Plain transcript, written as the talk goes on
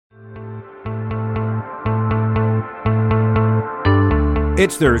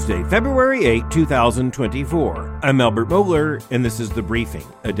It's Thursday, February 8, 2024. I'm Albert Mohler, and this is The Briefing,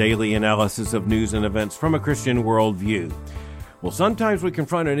 a daily analysis of news and events from a Christian worldview. Well, sometimes we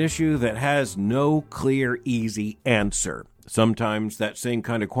confront an issue that has no clear, easy answer. Sometimes that same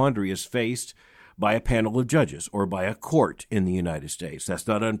kind of quandary is faced by a panel of judges or by a court in the United States. That's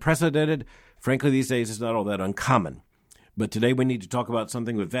not unprecedented. Frankly, these days it's not all that uncommon. But today we need to talk about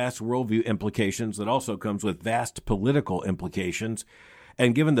something with vast worldview implications that also comes with vast political implications.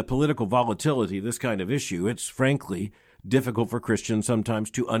 And given the political volatility of this kind of issue, it's frankly difficult for Christians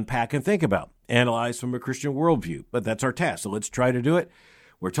sometimes to unpack and think about, analyze from a Christian worldview. But that's our task, so let's try to do it.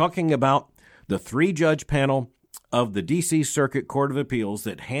 We're talking about the three-judge panel of the D.C. Circuit Court of Appeals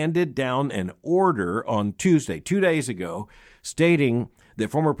that handed down an order on Tuesday, 2 days ago, stating that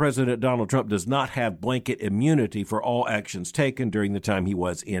former President Donald Trump does not have blanket immunity for all actions taken during the time he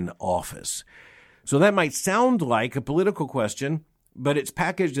was in office. So that might sound like a political question, but it's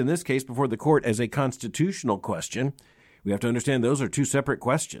packaged in this case before the court as a constitutional question. We have to understand those are two separate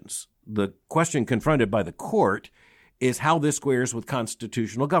questions. The question confronted by the court is how this squares with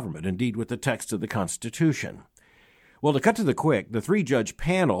constitutional government, indeed with the text of the Constitution. Well, to cut to the quick, the three-judge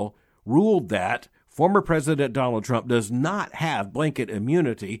panel ruled that former President Donald Trump does not have blanket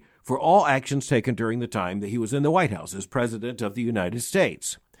immunity for all actions taken during the time that he was in the White House as President of the United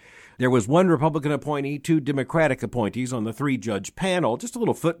States. There was one Republican appointee, two Democratic appointees on the three-judge panel. Just a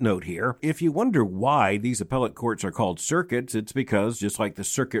little footnote here. If you wonder why these appellate courts are called circuits, it's because, just like the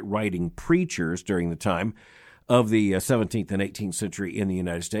circuit-riding preachers during the time of the 17th and 18th century in the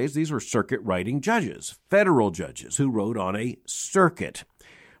United States, these were circuit-riding judges, federal judges who rode on a circuit.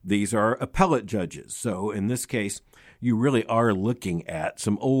 These are appellate judges. So in this case, you really are looking at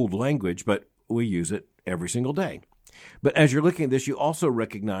some old language, but we use it every single day. But as you're looking at this, you also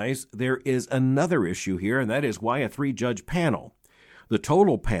recognize there is another issue here, and that is why a three-judge panel. The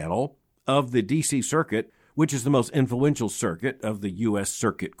total panel of the D.C. Circuit, which is the most influential circuit of the U.S.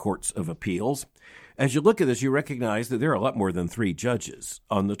 Circuit Courts of Appeals. As you look at this, you recognize that there are a lot more than three judges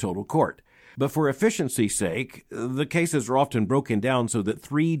on the total court. But for efficiency's sake, the cases are often broken down so that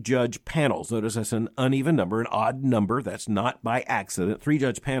three-judge panels, notice that's an uneven number, an odd number, that's not by accident,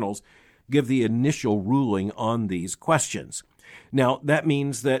 three-judge panels give the initial ruling on these questions. Now, that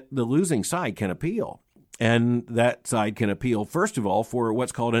means that the losing side can appeal. And that side can appeal, first of all, for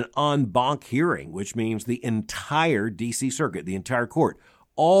what's called an en banc hearing, which means the entire D.C. Circuit, the entire court,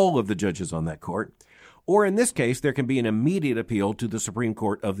 all of the judges on that court. Or in this case, there can be an immediate appeal to the Supreme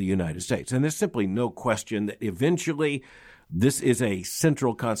Court of the United States. And there's simply no question that eventually this is a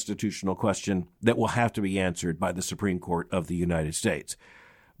central constitutional question that will have to be answered by the Supreme Court of the United States.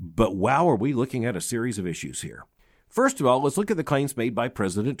 But wow, are we looking at a series of issues here. First of all, let's look at the claims made by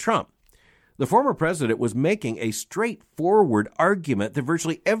President Trump. The former president was making a straightforward argument that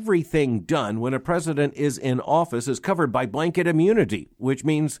virtually everything done when a president is in office is covered by blanket immunity, which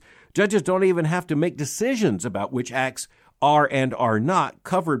means judges don't even have to make decisions about which acts are and are not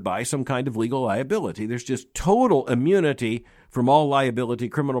covered by some kind of legal liability. There's just total immunity from all liability,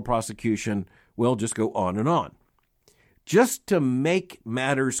 criminal prosecution. We'll just go on and on. Just to make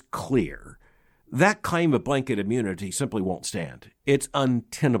matters clear, that claim of blanket immunity simply won't stand. It's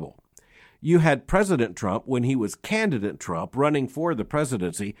untenable. You had President Trump, when he was candidate Trump, running for the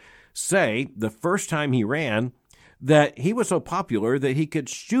presidency, say the first time he ran that he was so popular that he could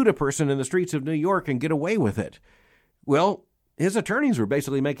shoot a person in the streets of New York and get away with it. Well, his attorneys were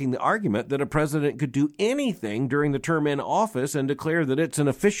basically making the argument that a president could do anything during the term in office and declare that it's an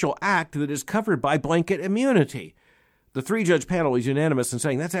official act that is covered by blanket immunity. The three-judge panel is unanimous in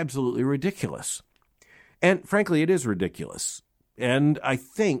saying that's absolutely ridiculous. And frankly, it is ridiculous. And I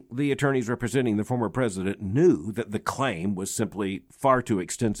think the attorneys representing the former president knew that the claim was simply far too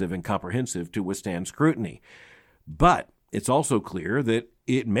extensive and comprehensive to withstand scrutiny. But it's also clear that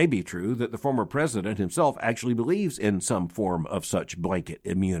it may be true that the former president himself actually believes in some form of such blanket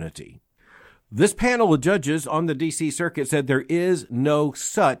immunity. This panel of judges on the D.C. Circuit said there is no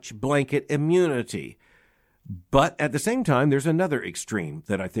such blanket immunity. But at the same time, there's another extreme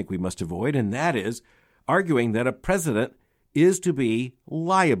that I think we must avoid, and that is arguing that a president is to be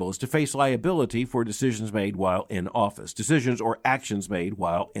liable, is to face liability for decisions made while in office, decisions or actions made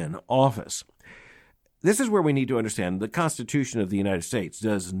while in office. This is where we need to understand the Constitution of the United States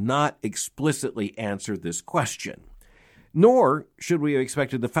does not explicitly answer this question, nor should we have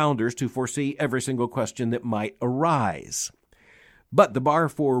expected the founders to foresee every single question that might arise. But the bar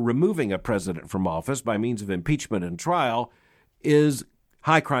for removing a president from office by means of impeachment and trial is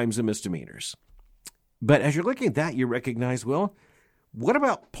high crimes and misdemeanors. But as you're looking at that, you recognize, well, what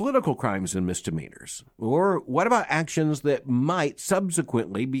about political crimes and misdemeanors? Or what about actions that might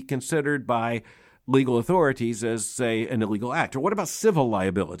subsequently be considered by legal authorities as, say, an illegal act? Or what about civil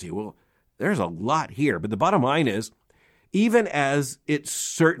liability? Well, there's a lot here, but the bottom line is, even as it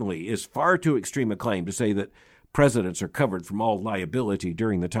certainly is far too extreme a claim to say that presidents are covered from all liability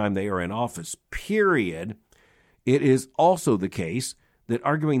during the time they are in office, period, it is also the case that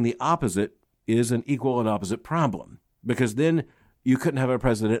arguing the opposite is an equal and opposite problem, because then you couldn't have a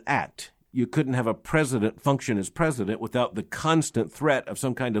president act. You couldn't have a president function as president without the constant threat of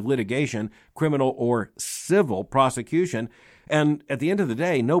some kind of litigation, criminal or civil prosecution. And at the end of the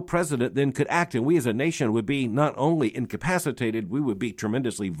day, no president then could act, and we as a nation would be not only incapacitated, we would be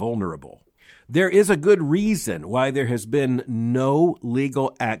tremendously vulnerable. There is a good reason why there has been no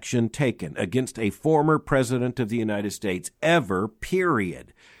legal action taken against a former president of the United States ever,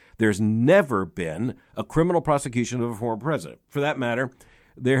 period. There's never been a criminal prosecution of a former president. For that matter,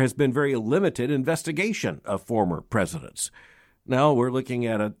 there has been very limited investigation of former presidents. Now we're looking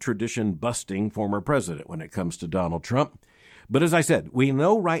at a tradition-busting former president when it comes to Donald Trump. But as I said, we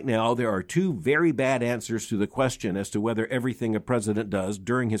know right now there are two very bad answers to the question as to whether everything a president does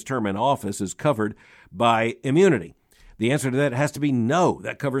during his term in office is covered by immunity. The answer to that has to be no.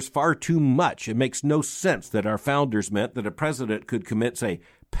 That covers far too much. It makes no sense that our founders meant that a president could commit, say,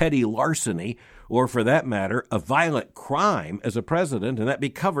 petty larceny, or for that matter, a violent crime as a president, and that be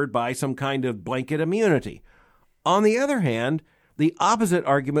covered by some kind of blanket immunity. On the other hand, the opposite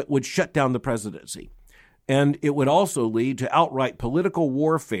argument would shut down the presidency. And it would also lead to outright political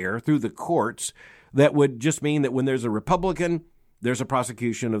warfare through the courts that would just mean that when there's a Republican, there's a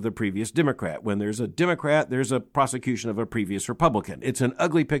prosecution of the previous Democrat. When there's a Democrat, there's a prosecution of a previous Republican. It's an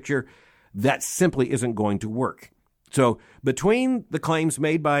ugly picture that simply isn't going to work. So between the claims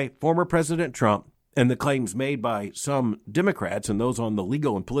made by former President Trump and the claims made by some Democrats and those on the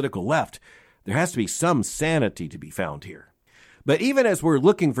legal and political left, there has to be some sanity to be found here. But even as we're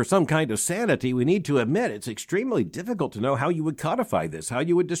looking for some kind of sanity, we need to admit it's extremely difficult to know how you would codify this, how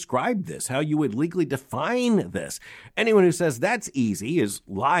you would describe this, how you would legally define this. Anyone who says that's easy is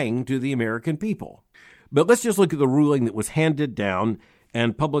lying to the American people. But let's just look at the ruling that was handed down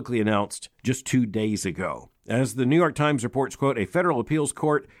and publicly announced just 2 days ago. As the New York Times reports, quote, a federal appeals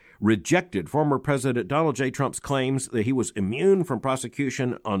court rejected former President Donald J. Trump's claims that he was immune from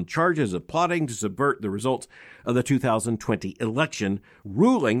prosecution on charges of plotting to subvert the results of the 2020 election,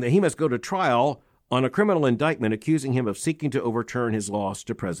 ruling that he must go to trial on a criminal indictment accusing him of seeking to overturn his loss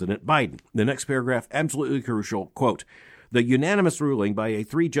to President Biden. The next paragraph, absolutely crucial, quote, the unanimous ruling by a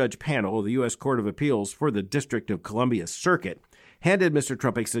 3-judge panel of the U.S. Court of Appeals for the District of Columbia Circuit handed Mr.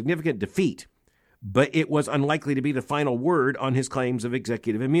 Trump a significant defeat, but it was unlikely to be the final word on his claims of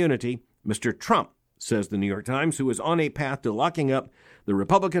executive immunity. Mr. Trump, says the New York Times, who is on a path to locking up the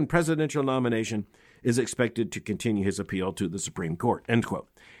Republican presidential nomination, is expected to continue his appeal to the Supreme Court, end quote.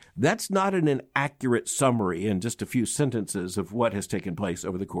 That's not an inaccurate summary in just a few sentences of what has taken place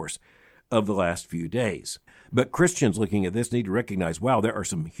over the course of the last few days. But Christians looking at this need to recognize, wow, there are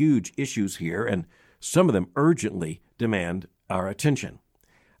some huge issues here, and some of them urgently demand our attention.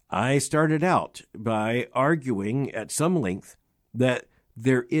 I started out by arguing at some length that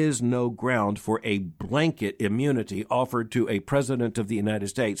there is no ground for a blanket immunity offered to a president of the United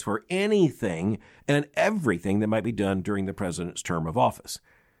States for anything and everything that might be done during the president's term of office.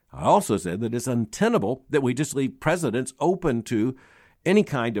 I also said that it's untenable that we just leave presidents open to any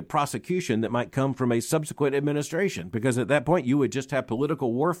kind of prosecution that might come from a subsequent administration, because at that point you would just have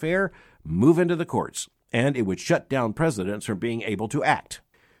political warfare move into the courts, and it would shut down presidents from being able to act.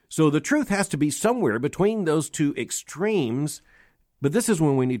 So the truth has to be somewhere between those two extremes, but this is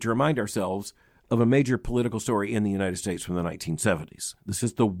when we need to remind ourselves of a major political story in the United States from the 1970s. This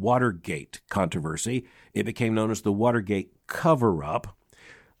is the Watergate controversy. It became known as the Watergate cover-up.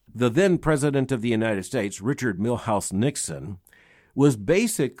 The then president of the United States, Richard Milhous Nixon, was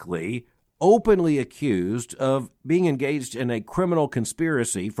basically openly accused of being engaged in a criminal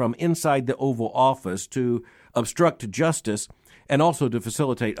conspiracy from inside the Oval Office to obstruct justice and also to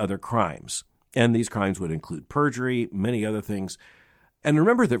facilitate other crimes. And these crimes would include perjury, many other things. And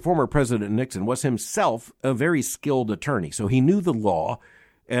remember that former President Nixon was himself a very skilled attorney, so he knew the law,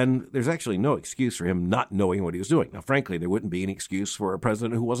 and there's actually no excuse for him not knowing what he was doing. Now, frankly, there wouldn't be any excuse for a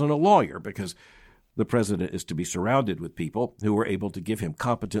president who wasn't a lawyer, because the president is to be surrounded with people who were able to give him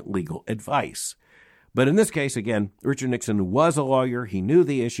competent legal advice. But in this case, again, Richard Nixon was a lawyer, he knew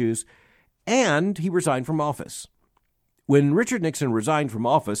the issues, and he resigned from office. When Richard Nixon resigned from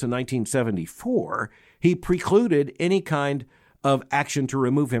office in 1974, he precluded any kind of action to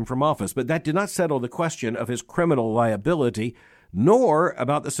remove him from office, but that did not settle the question of his criminal liability. nor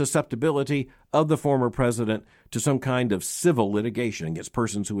about the susceptibility of the former president to some kind of civil litigation against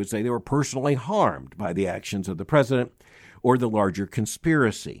persons who would say they were personally harmed by the actions of the president or the larger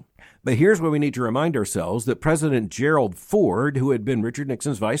conspiracy. But here's where we need to remind ourselves that President Gerald Ford, who had been Richard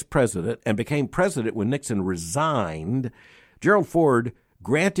Nixon's vice president and became president when Nixon resigned, Gerald Ford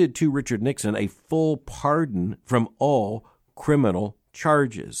granted to Richard Nixon a full pardon from all criminal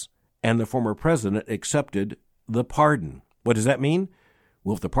charges, and the former president accepted the pardon. What does that mean?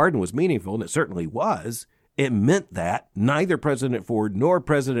 Well, if the pardon was meaningful, and it certainly was, it meant that neither President Ford nor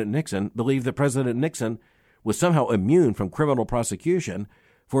President Nixon believed that President Nixon was somehow immune from criminal prosecution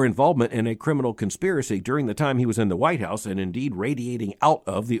for involvement in a criminal conspiracy during the time he was in the White House and indeed radiating out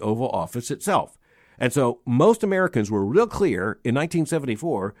of the Oval Office itself. And so most Americans were real clear in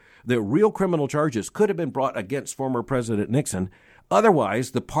 1974 that real criminal charges could have been brought against former President Nixon.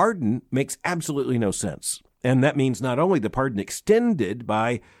 Otherwise, the pardon makes absolutely no sense. And that means not only the pardon extended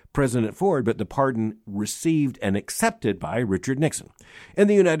by President Ford, but the pardon received and accepted by Richard Nixon. In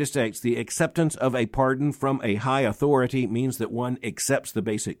the United States, the acceptance of a pardon from a high authority means that one accepts the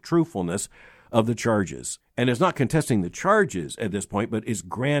basic truthfulness of the charges and is not contesting the charges at this point, but is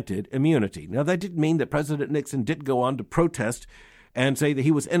granted immunity. Now, that didn't mean that President Nixon didn't go on to protest and say that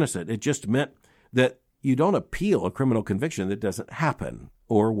he was innocent. It just meant that you don't appeal a criminal conviction that doesn't happen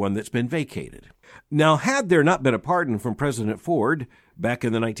or one that's been vacated. Now, had there not been a pardon from President Ford back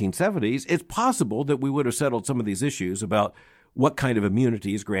in the 1970s, it's possible that we would have settled some of these issues about what kind of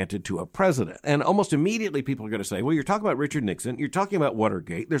immunity is granted to a president. And almost immediately people are going to say, well, you're talking about Richard Nixon, you're talking about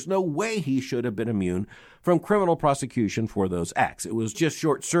Watergate. There's no way he should have been immune from criminal prosecution for those acts. It was just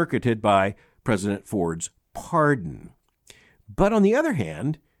short-circuited by President Ford's pardon. But on the other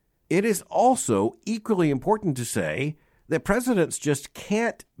hand, it is also equally important to say that presidents just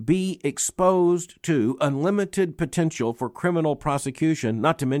can't be exposed to unlimited potential for criminal prosecution,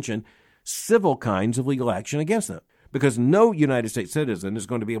 not to mention civil kinds of legal action against them. Because no United States citizen is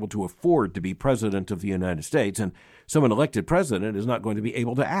going to be able to afford to be president of the United States, and so an elected president is not going to be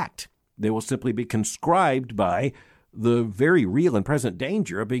able to act. They will simply be conscribed by the very real and present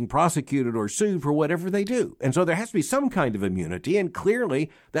danger of being prosecuted or sued for whatever they do. And so there has to be some kind of immunity, and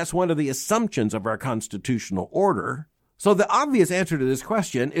clearly that's one of the assumptions of our constitutional order. So the obvious answer to this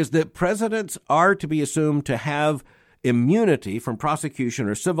question is that presidents are to be assumed to have immunity from prosecution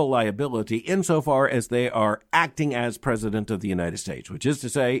or civil liability insofar as they are acting as president of the United States, which is to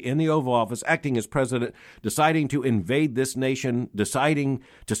say, in the Oval Office, acting as president, deciding to invade this nation, deciding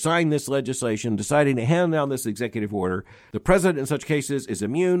to sign this legislation, deciding to hand down this executive order. The president in such cases is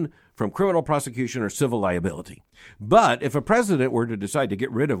immune from criminal prosecution or civil liability. But if a president were to decide to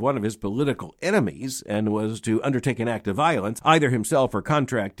get rid of one of his political enemies and was to undertake an act of violence, either himself or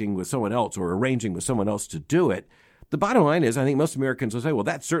contracting with someone else or arranging with someone else to do it, the bottom line is, I think most Americans will say, well,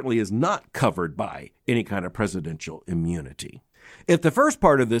 that certainly is not covered by any kind of presidential immunity. If the first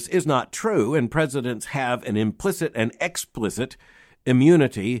part of this is not true, and presidents have an implicit and explicit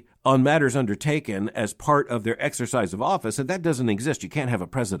immunity on matters undertaken as part of their exercise of office, and that doesn't exist. You can't have a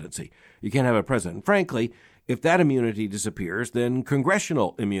presidency. You can't have a president. Frankly, if that immunity disappears, then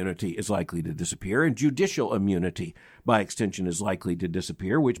congressional immunity is likely to disappear, and judicial immunity, by extension, is likely to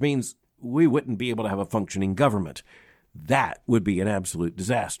disappear, which means we wouldn't be able to have a functioning government. That would be an absolute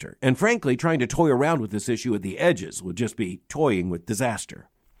disaster. And frankly, trying to toy around with this issue at the edges would just be toying with disaster.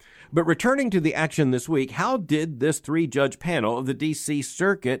 But returning to the action this week, how did this 3-judge panel of the D.C.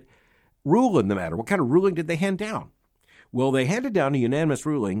 Circuit rule in the matter? What kind of ruling did they hand down? Well, they handed down a unanimous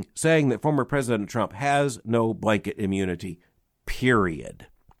ruling saying that former President Trump has no blanket immunity, period.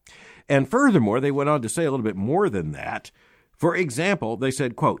 And furthermore, they went on to say a little bit more than that. For example, they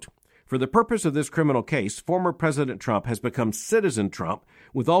said, quote, "For the purpose of this criminal case, former President Trump has become Citizen Trump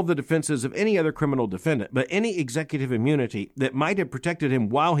with all the defenses of any other criminal defendant, but any executive immunity that might have protected him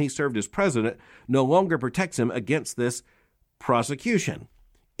while he served as president no longer protects him against this prosecution."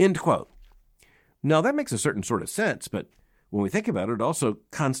 End quote. Now, that makes a certain sort of sense, but when we think about it, it also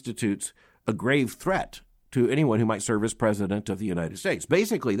constitutes a grave threat to anyone who might serve as president of the United States.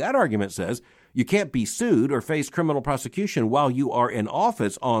 Basically, that argument says you can't be sued or face criminal prosecution while you are in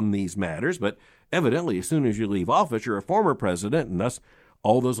office on these matters, but evidently, as soon as you leave office, you're a former president, and thus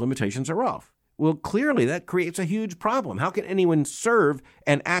all those limitations are off. Well, clearly, that creates a huge problem. How can anyone serve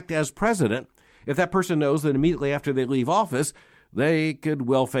and act as president if that person knows that immediately after they leave office, they could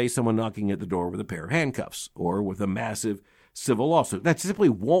well face someone knocking at the door with a pair of handcuffs or with a massive civil lawsuit? That simply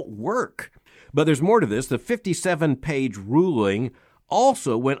won't work. But there's more to this. The 57-page ruling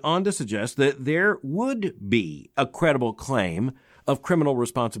also went on to suggest that there would be a credible claim of criminal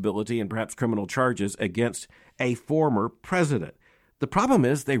responsibility and perhaps criminal charges against a former president. The problem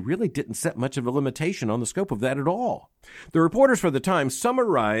is they really didn't set much of a limitation on the scope of that at all. The reporters for the Times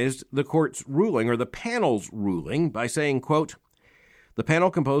summarized the court's ruling, or the panel's ruling, by saying, quote, "The panel,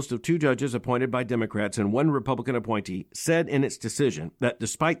 composed of 2 judges appointed by Democrats and 1 Republican appointee, said in its decision that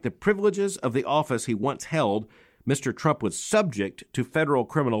despite the privileges of the office he once held, Mr. Trump was subject to federal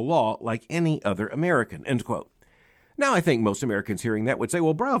criminal law like any other American," end quote. Now, I think most Americans hearing that would say,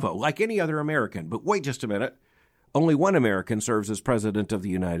 well, bravo, like any other American. But wait just a minute. Only one American serves as president of the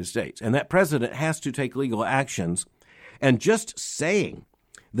United States, and that president has to take legal actions. And just saying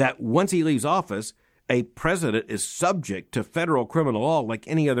that once he leaves office, a president is subject to federal criminal law like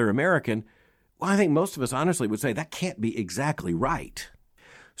any other American, well, I think most of us honestly would say that can't be exactly right.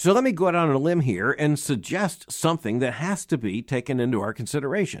 So let me go out on a limb here and suggest something that has to be taken into our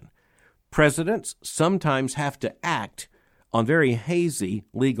consideration. Presidents sometimes have to act on very hazy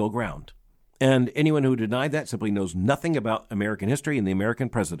legal ground. And anyone who denied that simply knows nothing about American history and the American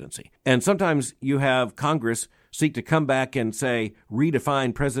presidency. And sometimes you have Congress seek to come back and say,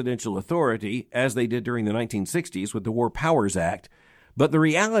 redefine presidential authority, as they did during the 1960s with the War Powers Act. But the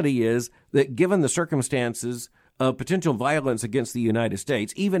reality is that given the circumstances of potential violence against the United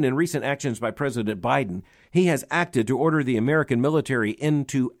States, even in recent actions by President Biden, he has acted to order the American military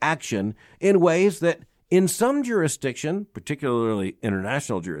into action in ways that in some jurisdiction, particularly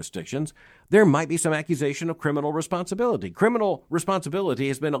international jurisdictions, there might be some accusation of criminal responsibility. Criminal responsibility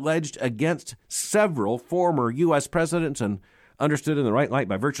has been alleged against several former U.S. presidents and understood in the right light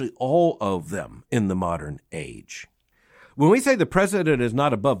by virtually all of them in the modern age. When we say the president is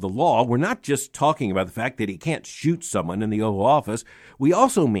not above the law, we're not just talking about the fact that he can't shoot someone in the Oval Office. We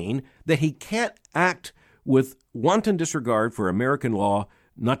also mean that he can't act with wanton disregard for American law,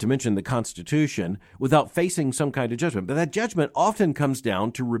 not to mention the Constitution, without facing some kind of judgment. But that judgment often comes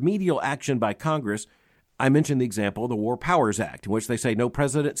down to remedial action by Congress. I mentioned the example of the War Powers Act, in which they say no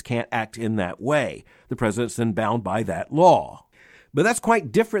presidents can't act in that way. The president's then bound by that law. But that's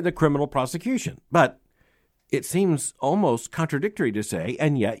quite different than criminal prosecution. But it seems almost contradictory to say,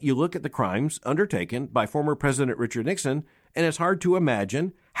 and yet you look at the crimes undertaken by former President Richard Nixon, and it's hard to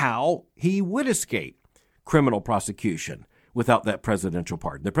imagine how he would escape criminal prosecution without that presidential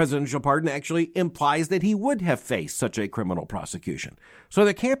pardon. The presidential pardon actually implies that he would have faced such a criminal prosecution. So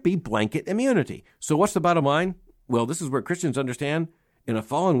there can't be blanket immunity. So what's the bottom line? Well, this is where Christians understand in a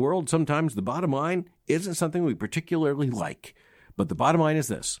fallen world, sometimes the bottom line isn't something we particularly like. But the bottom line is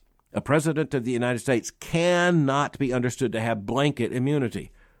this. A president of the United States cannot be understood to have blanket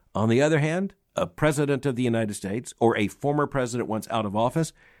immunity. On the other hand, a president of the United States or a former president once out of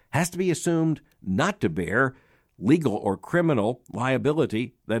office has to be assumed not to bear legal or criminal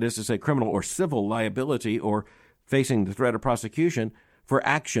liability, that is to say criminal or civil liability or facing the threat of prosecution for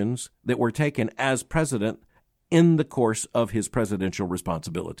actions that were taken as president in the course of his presidential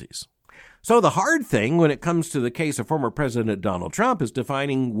responsibilities. So the hard thing when it comes to the case of former President Donald Trump is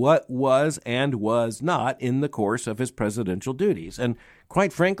defining what was and was not in the course of his presidential duties. And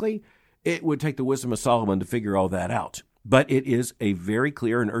quite frankly, it would take the wisdom of Solomon to figure all that out. But it is a very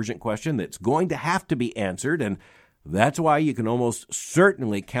clear and urgent question that's going to have to be answered, and that's why you can almost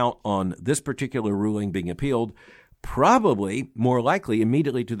certainly count on this particular ruling being appealed, probably more likely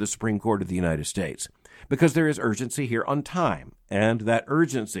immediately to the Supreme Court of the United States, because there is urgency here on time, and that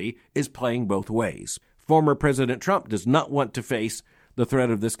urgency is playing both ways. Former President Trump does not want to face the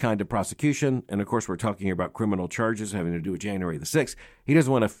threat of this kind of prosecution, and of course we're talking about criminal charges having to do with January the 6th. He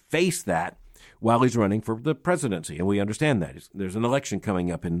doesn't want to face that while he's running for the presidency, and we understand that. There's an election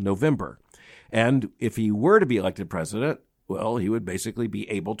coming up in November. And if he were to be elected president, well, he would basically be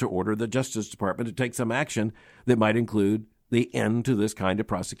able to order the Justice Department to take some action that might include the end to this kind of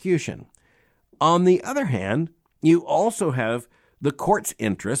prosecution. On the other hand, you also have the court's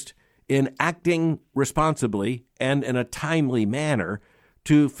interest in acting responsibly and in a timely manner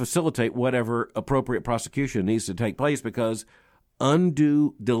to facilitate whatever appropriate prosecution needs to take place, because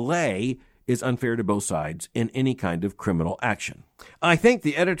undue delay is unfair to both sides in any kind of criminal action. I think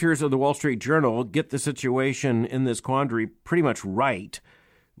the editors of the Wall Street Journal get the situation in this quandary pretty much right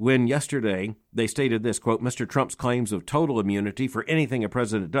when yesterday they stated this, quote, "Mr. Trump's claims of total immunity for anything a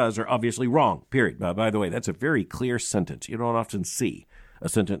president does are obviously wrong," period. By the way, that's a very clear sentence. You don't often see a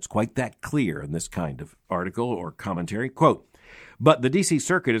sentence quite that clear in this kind of article or commentary. Quote, "But the D.C.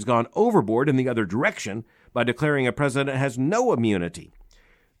 Circuit has gone overboard in the other direction by declaring a president has no immunity."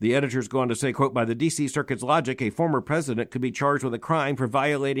 The editors go on to say, quote, "By the D.C. Circuit's logic, a former president could be charged with a crime for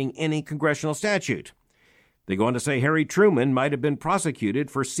violating any congressional statute." They go on to say Harry Truman might have been prosecuted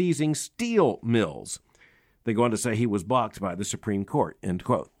for seizing steel mills. They go on to say he was blocked by the Supreme Court, end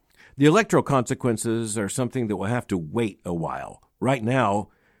quote. The electoral consequences are something that will have to wait a while. Right now,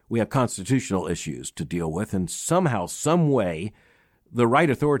 we have constitutional issues to deal with, and somehow, some way, the right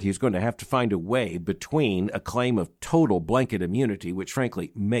authority is going to have to find a way between a claim of total blanket immunity, which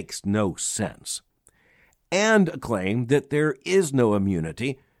frankly makes no sense, and a claim that there is no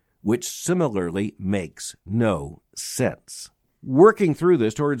immunity, which similarly makes no sense. Working through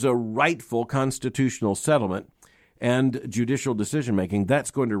this towards a rightful constitutional settlement and judicial decision-making,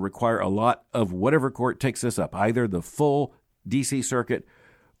 that's going to require a lot of whatever court takes this up, either the full D.C. Circuit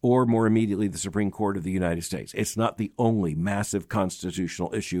or more immediately the Supreme Court of the United States. It's not the only massive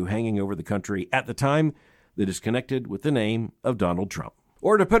constitutional issue hanging over the country at the time that is connected with the name of Donald Trump.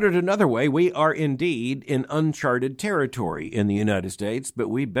 Or to put it another way, we are indeed in uncharted territory in the United States, but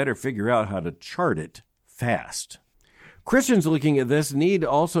we better figure out how to chart it fast. Christians looking at this need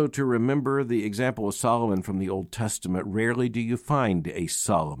also to remember the example of Solomon from the Old Testament. Rarely do you find a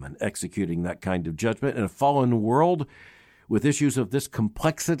Solomon executing that kind of judgment in a fallen world with issues of this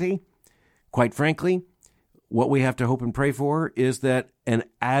complexity. Quite frankly, what we have to hope and pray for is that an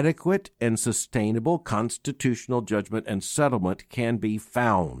adequate and sustainable constitutional judgment and settlement can be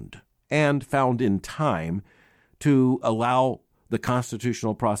found, and found in time, to allow the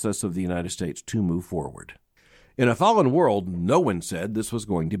constitutional process of the United States to move forward. In a fallen world, no one said this was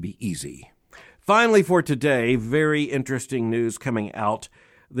going to be easy. Finally, for today, very interesting news coming out.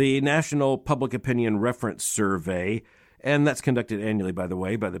 The National Public Opinion Reference Survey, and that's conducted annually, by the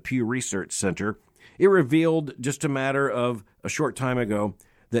way, by the Pew Research Center, it revealed just a matter of a short time ago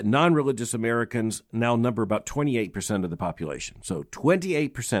that non-religious Americans now number about 28% of the population. So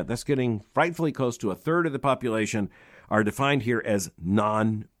 28%, that's getting frightfully close to a third of the population, are defined here as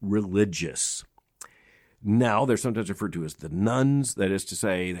non-religious. Now, they're sometimes referred to as the nones. That is to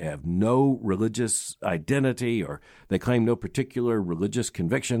say, they have no religious identity or they claim no particular religious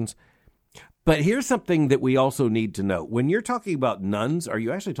convictions. But here's something that we also need to know. When you're talking about nones, are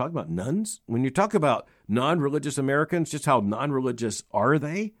you actually talking about nuns? When you talk about non-religious Americans, just how non-religious are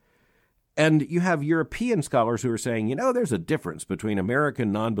they? And you have European scholars who are saying, there's a difference between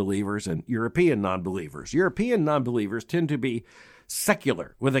American non-believers and European non-believers. European non-believers tend to be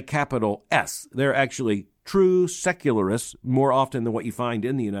secular with a capital S. They're actually true secularists more often than what you find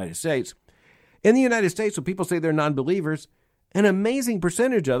in the United States. In the United States, when people say they're non-believers, an amazing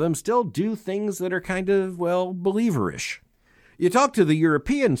percentage of them still do things that are kind of, believerish. You talk to the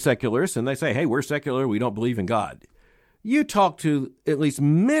European secularists and they say, hey, we're secular, we don't believe in God. You talk to at least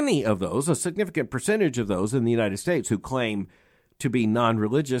many of those, a significant percentage of those in the United States who claim to be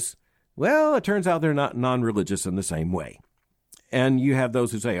non-religious. Well, it turns out they're not non-religious in the same way. And you have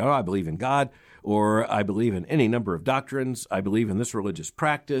those who say, I believe in God, or I believe in any number of doctrines, I believe in this religious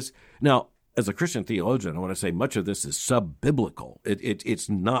practice. Now, as a Christian theologian, I want to say much of this is sub-biblical. It's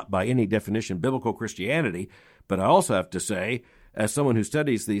not by any definition biblical Christianity, but I also have to say, as someone who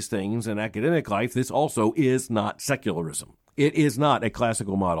studies these things in academic life, this also is not secularism. It is not a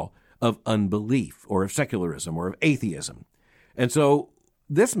classical model of unbelief or of secularism or of atheism. And so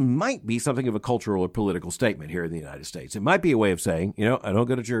this might be something of a cultural or political statement here in the United States. It might be a way of saying, I don't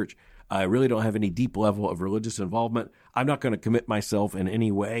go to church. I really don't have any deep level of religious involvement. I'm not going to commit myself in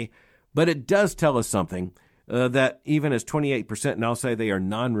any way. But it does tell us something that even as 28% now say they are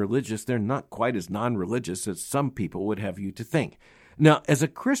non-religious, they're not quite as non-religious as some people would have you to think. Now, as a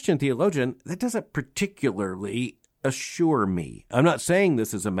Christian theologian, that doesn't particularly assure me. I'm not saying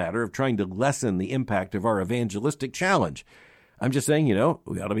this is a matter of trying to lessen the impact of our evangelistic challenge. I'm just saying,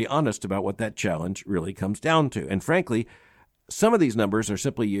 we ought to be honest about what that challenge really comes down to. And frankly, some of these numbers are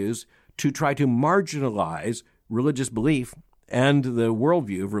simply used to try to marginalize religious belief and the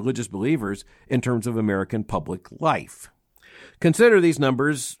worldview of religious believers in terms of American public life. Consider these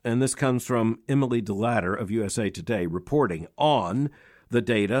numbers, and this comes from Emily DeLatter of USA Today reporting on the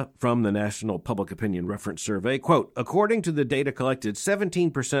data from the National Public Opinion Reference Survey. Quote, according to the data collected,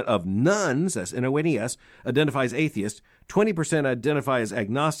 17% of nones, that's N-O-N-E-S, identify as atheist, 20% identify as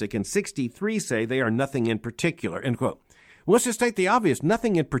agnostic, and 63 say they are nothing in particular, end quote. Well, let's just state the obvious.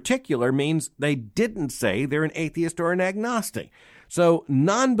 Nothing in particular means they didn't say they're an atheist or an agnostic. So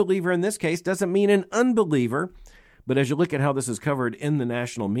non-believer in this case doesn't mean an unbeliever. But as you look at how this is covered in the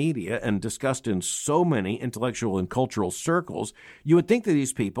national media and discussed in so many intellectual and cultural circles, you would think that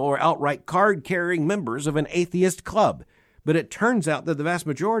these people are outright card-carrying members of an atheist club. But it turns out that the vast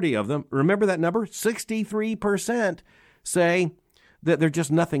majority of them, remember that number? 63% say that they're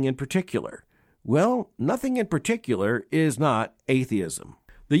just nothing in particular. Well, nothing in particular is not atheism.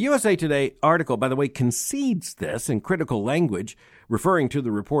 The USA Today article, by the way, concedes this in critical language, referring to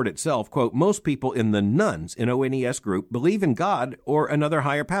the report itself. Quote, most people in the Nones, N-O-N-E-S group, believe in God or another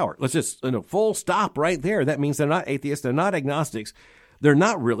higher power. Let's just, full stop right there. That means they're not atheists. They're not agnostics. They're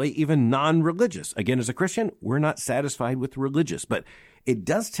not really even non-religious. Again, as a Christian, we're not satisfied with religious, but it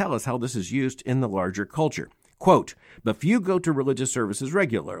does tell us how this is used in the larger culture. Quote, but few go to religious services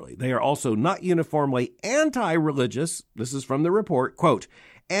regularly. They are also not uniformly anti-religious. This is from the report. Quote,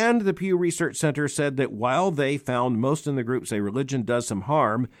 and the Pew Research Center said that while they found most in the group say religion does some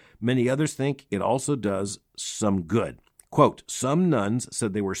harm, many others think it also does some good. Quote, some nuns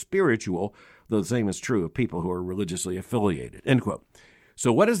said they were spiritual, though the same is true of people who are religiously affiliated. End quote.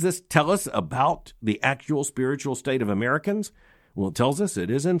 So what does this tell us about the actual spiritual state of Americans? Well, it tells us it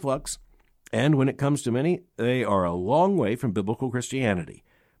is in flux. And when it comes to many, they are a long way from biblical Christianity.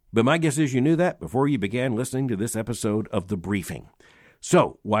 But my guess is you knew that before you began listening to this episode of The Briefing.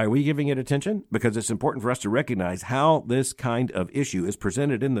 So why are we giving it attention? Because it's important for us to recognize how this kind of issue is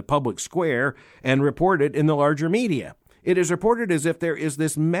presented in the public square and reported in the larger media. It is reported as if there is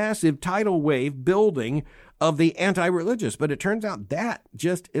this massive tidal wave building of the anti-religious, but it turns out that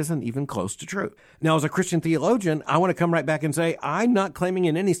just isn't even close to true. Now, as a Christian theologian, I want to come right back and say, I'm not claiming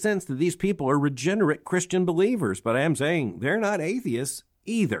in any sense that these people are regenerate Christian believers, but I am saying they're not atheists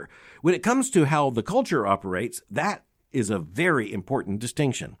either. When it comes to how the culture operates, that is a very important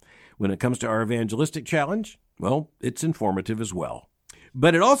distinction. When it comes to our evangelistic challenge, well, it's informative as well.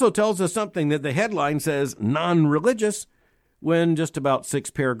 But it also tells us something that the headline says non-religious, when just about 6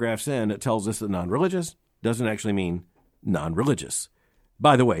 paragraphs in, it tells us that non-religious doesn't actually mean non-religious.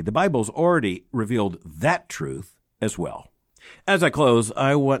 By the way, the Bible's already revealed that truth as well. As I close,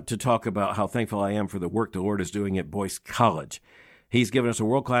 I want to talk about how thankful I am for the work the Lord is doing at Boyce College. He's given us a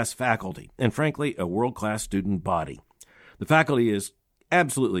world-class faculty and, frankly, a world-class student body. The faculty is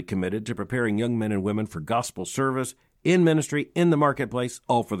absolutely committed to preparing young men and women for gospel service, in ministry, in the marketplace,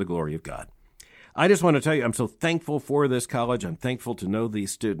 all for the glory of God. I just want to tell you, I'm so thankful for this college. I'm thankful to know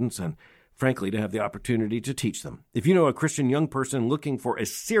these students and, frankly, to have the opportunity to teach them. If you know a Christian young person looking for a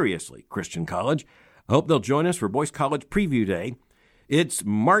seriously Christian college, I hope they'll join us for Boyce College Preview Day. It's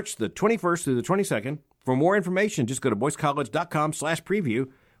March the 21st through the 22nd. For more information, just go to boycecollege.com/preview.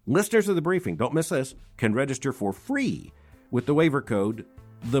 Listeners of The Briefing, don't miss this, can register for free with the waiver code,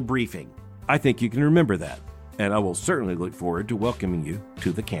 The Briefing. I think you can remember that. And I will certainly look forward to welcoming you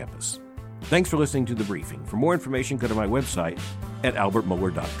to the campus. Thanks for listening to The Briefing. For more information, go to my website at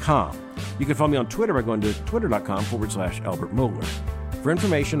albertmohler.com. You can follow me on Twitter by going to twitter.com/albertmohler. For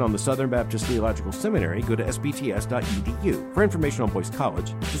information on the Southern Baptist Theological Seminary, go to sbts.edu. For information on Boyce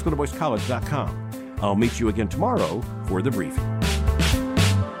College, just go to boycecollege.com. I'll meet you again tomorrow for The Briefing.